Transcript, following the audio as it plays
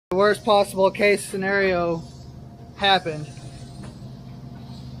worst possible case scenario happened,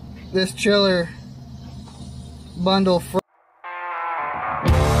 this chiller bundle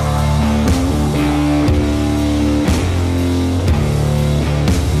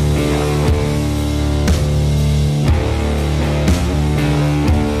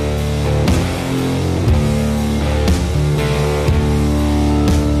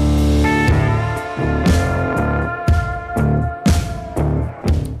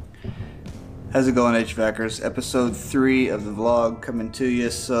How's it going, HVACers? Episode 3 of the vlog coming to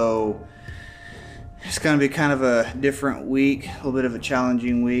you. So it's going to be kind of a different week, a little bit of a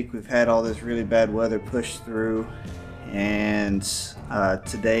challenging week. We've had all this really bad weather push through, and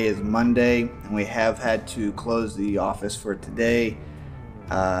today is Monday, and we have had to close the office for today. You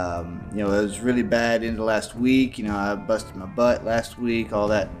know, it was really bad in the last week. You know, I busted my butt last week. All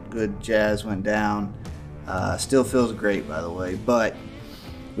that good jazz went down. Still feels great, by the way, but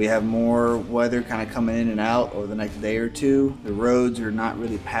we have more weather kind of coming in and out over the next day or two. The roads are not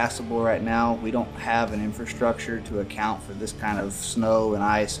really passable right now. We don't have an infrastructure to account for this kind of snow and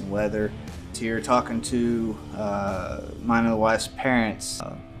ice and weather. Here talking to mine and the wife's parents.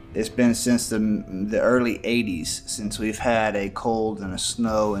 It's been since the early 80s since we've had a cold and a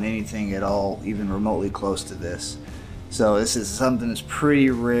snow and anything at all even remotely close to this. So this is something that's pretty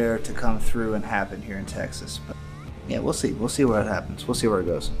rare to come through and happen here in Texas. But yeah, we'll see what happens. We'll see where it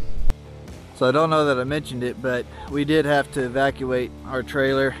goes. So I don't know that I mentioned it, but we did have to evacuate our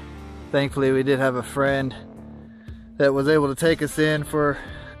trailer. Thankfully, we did have a friend that was able to take us in for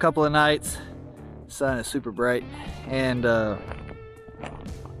a couple of nights. The sun is super bright, and you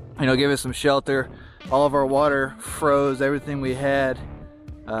know, give us some shelter. All of our water froze, everything we had.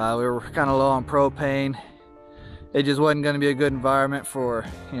 We were kind of low on propane. It just wasn't going to be a good environment for,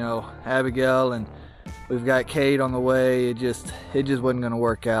 you know, Abigail, and we've got Kate on the way. It just wasn't going to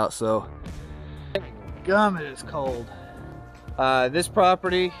work out. So, gum, it is cold. This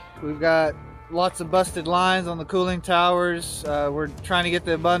property, we've got lots of busted lines on the cooling towers. We're trying to get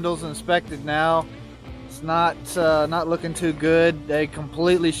the bundles inspected now. It's not looking too good. They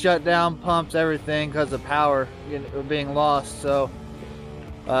completely shut down pumps, everything, because of power being lost. So,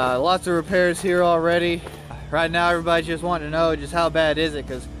 lots of repairs here already. Right now, everybody's just wanting to know just how bad is it,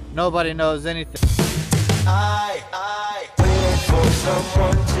 because nobody knows anything. I waited for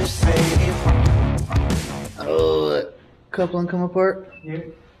someone to save. Oh, coupling come apart? Yeah.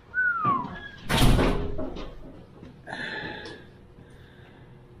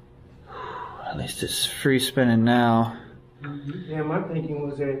 At least it's free spinning now. Yeah, my thinking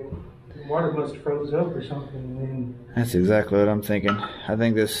was that the water must have froze up or something. And then... That's exactly what I'm thinking. I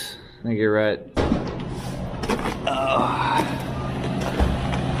think you're right.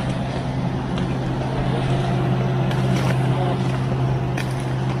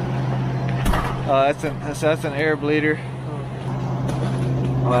 Oh, that's an air bleeder.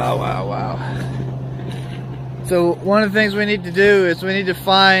 Wow. So one of the things we need to do is we need to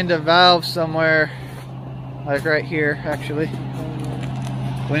find a valve somewhere, like right here actually.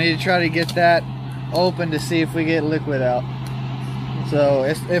 We need to try to get that open to see if we get liquid out. So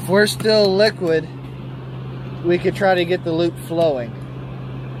if we're still liquid, we could try to get the loop flowing.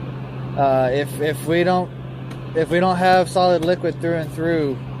 If we don't have solid liquid through and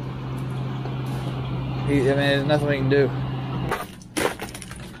through, I mean, there's nothing we can do.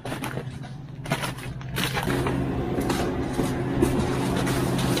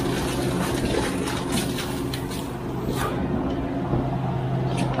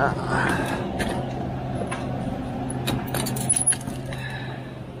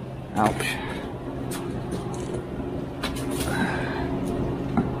 Ouch.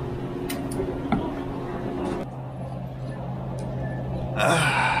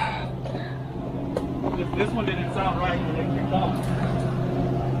 This one didn't sound right when it kicked off.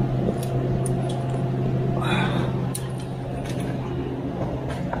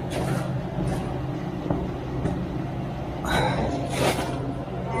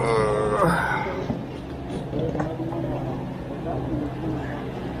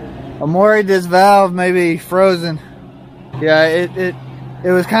 I'm worried this valve may be frozen. Yeah, it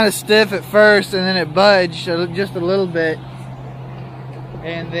was kind of stiff at first, and then it budged just a little bit,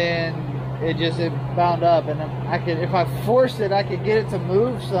 and then it bound up. And if I force it, I could get it to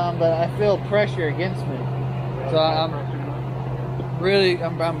move some, but I feel pressure against me. So I'm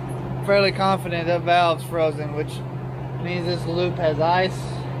fairly confident that valve's frozen, which means this loop has ice.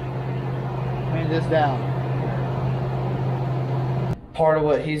 Means it's down. Part of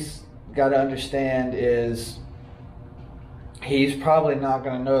what he's got to understand is he's probably not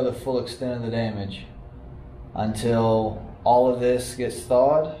going to know the full extent of the damage until all of this gets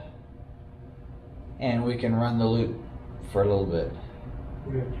thawed and we can run the loop for a little bit.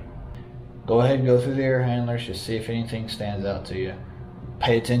 Yeah. Go ahead and go through the air handlers, just see if anything stands out to you.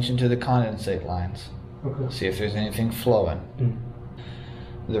 Pay attention to the condensate lines. Okay. See if there's anything flowing.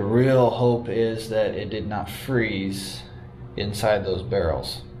 The real hope is that it did not freeze inside those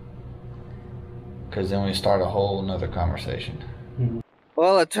barrels, because then we start a whole nother conversation.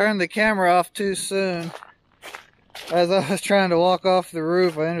 Well, I turned the camera off too soon. As I was trying to walk off the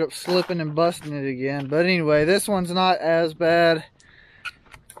roof, I ended up slipping and busting it again. But anyway, this one's not as bad.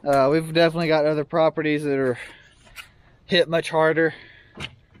 We've definitely got other properties that are hit much harder.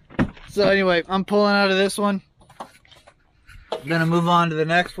 So anyway, I'm pulling out of this one. I'm gonna move on to the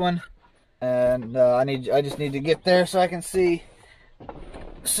next one, and I just need to get there so I can see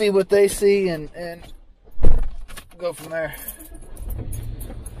what they see and go from there.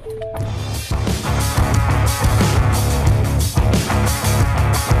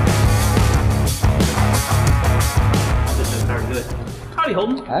 This is very good. Howdy,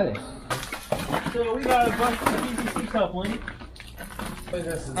 Holden. Howdy. So we got a bunch of PVC coupling.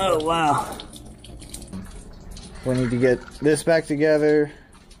 Oh wow. We need to get this back together.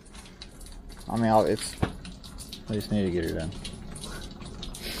 I mean, I just need to get it done.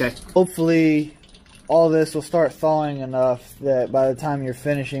 Okay. Hopefully, all this will start thawing enough that by the time you're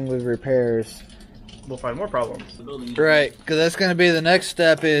finishing with repairs, We'll find more problems. right? Because that's going to be the next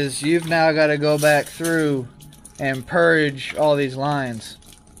step. Is you've now got to go back through and purge all these lines.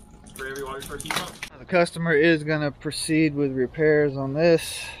 For every water source heat pump. The customer is going to proceed with repairs on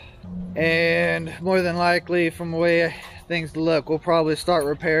this. And more than likely, from the way things look, we'll probably start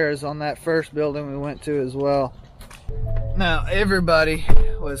repairs on that first building we went to as well. Now, everybody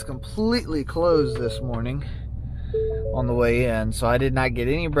was completely closed this morning on the way in, so I did not get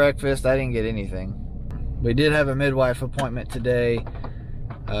any breakfast. I didn't get anything. We did have a midwife appointment today.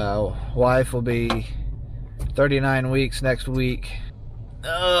 Wife will be 39 weeks next week.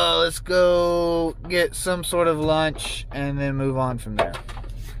 Let's go get some sort of lunch and then move on from there.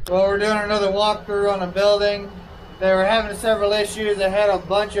 Well, we're doing another walkthrough on a building. They were having several issues. They had a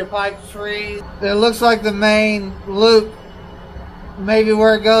bunch of pipes freeze. It looks like the main loop, maybe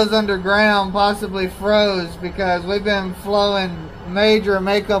where it goes underground, possibly froze, because we've been flowing major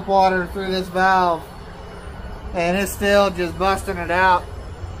makeup water through this valve and it's still just busting it out.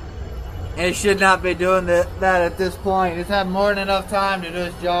 It should not be doing that at this point. It's had more than enough time to do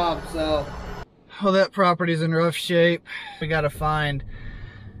its job. So, well, that property's in rough shape. We got to find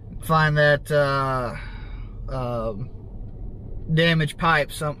that damaged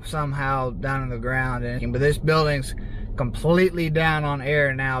pipe somehow down in the ground. But this building's completely down on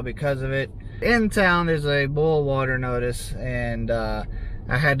air now because of it. In town, there's a boil water notice, and I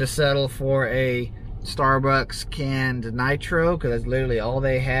had to settle for a Starbucks canned nitro because that's literally all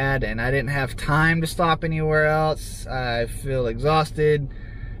they had, and I didn't have time to stop anywhere else. I feel exhausted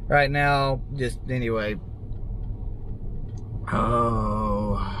right now. Just anyway.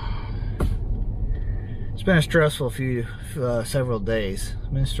 Oh, it's been a stressful several days. It's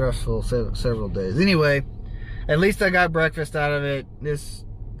been stressful several days. Anyway, at least I got breakfast out of it. This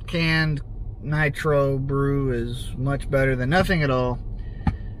canned nitro brew is much better than nothing at all.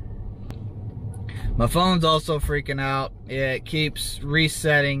 My phone's also freaking out. It keeps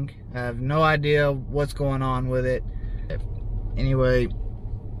resetting. I have no idea what's going on with it. Anyway,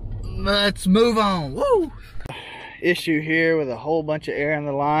 let's move on. Woo! Issue here with a whole bunch of air in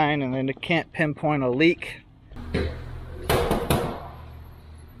the line, and then they can't pinpoint a leak. You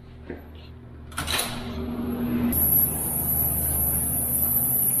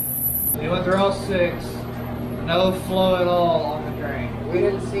know what, they're all 6. No flow at all on the drain. We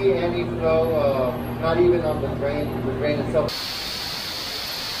didn't see any flow, not even on the drain itself.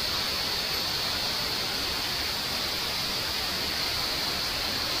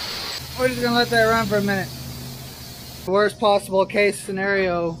 We're just gonna let that run for a minute. The worst possible case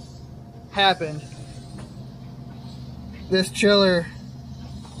scenario happened. This chiller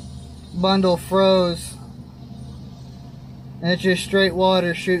bundle froze, and it's just straight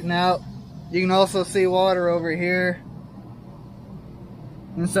water shooting out. You can also see water over here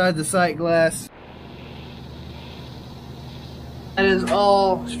inside the sight glass. That is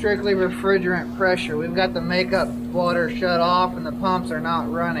all strictly refrigerant pressure. We've got the makeup water shut off and the pumps are not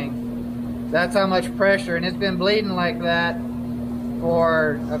running. That's how much pressure, and it's been bleeding like that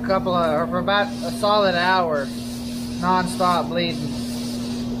for for about a solid hour, non-stop bleeding.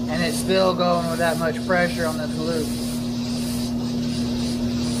 And it's still going with that much pressure on this loop.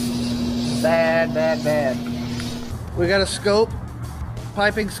 Bad, bad, bad. We got a scope,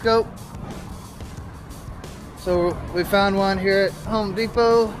 piping scope. So we found one here at Home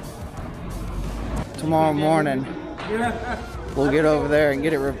Depot. tomorrow morning we'll get over there and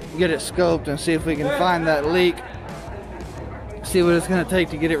get it scoped and see if we can find that leak. See what it's going to take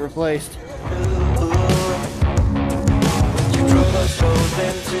to get it replaced. You drove us both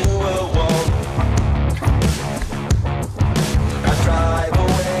into a wall. I drive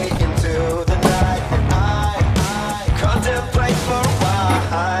away into the night and I contemplate for a while.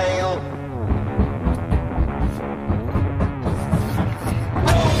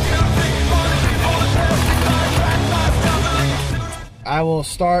 I will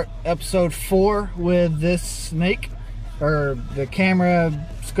start episode 4 with this snake, or the camera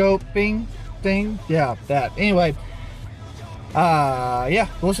scoping thing. Yeah, that. Anyway, yeah,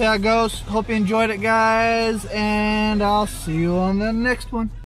 we'll see how it goes. Hope you enjoyed it, guys, and I'll see you on the next one.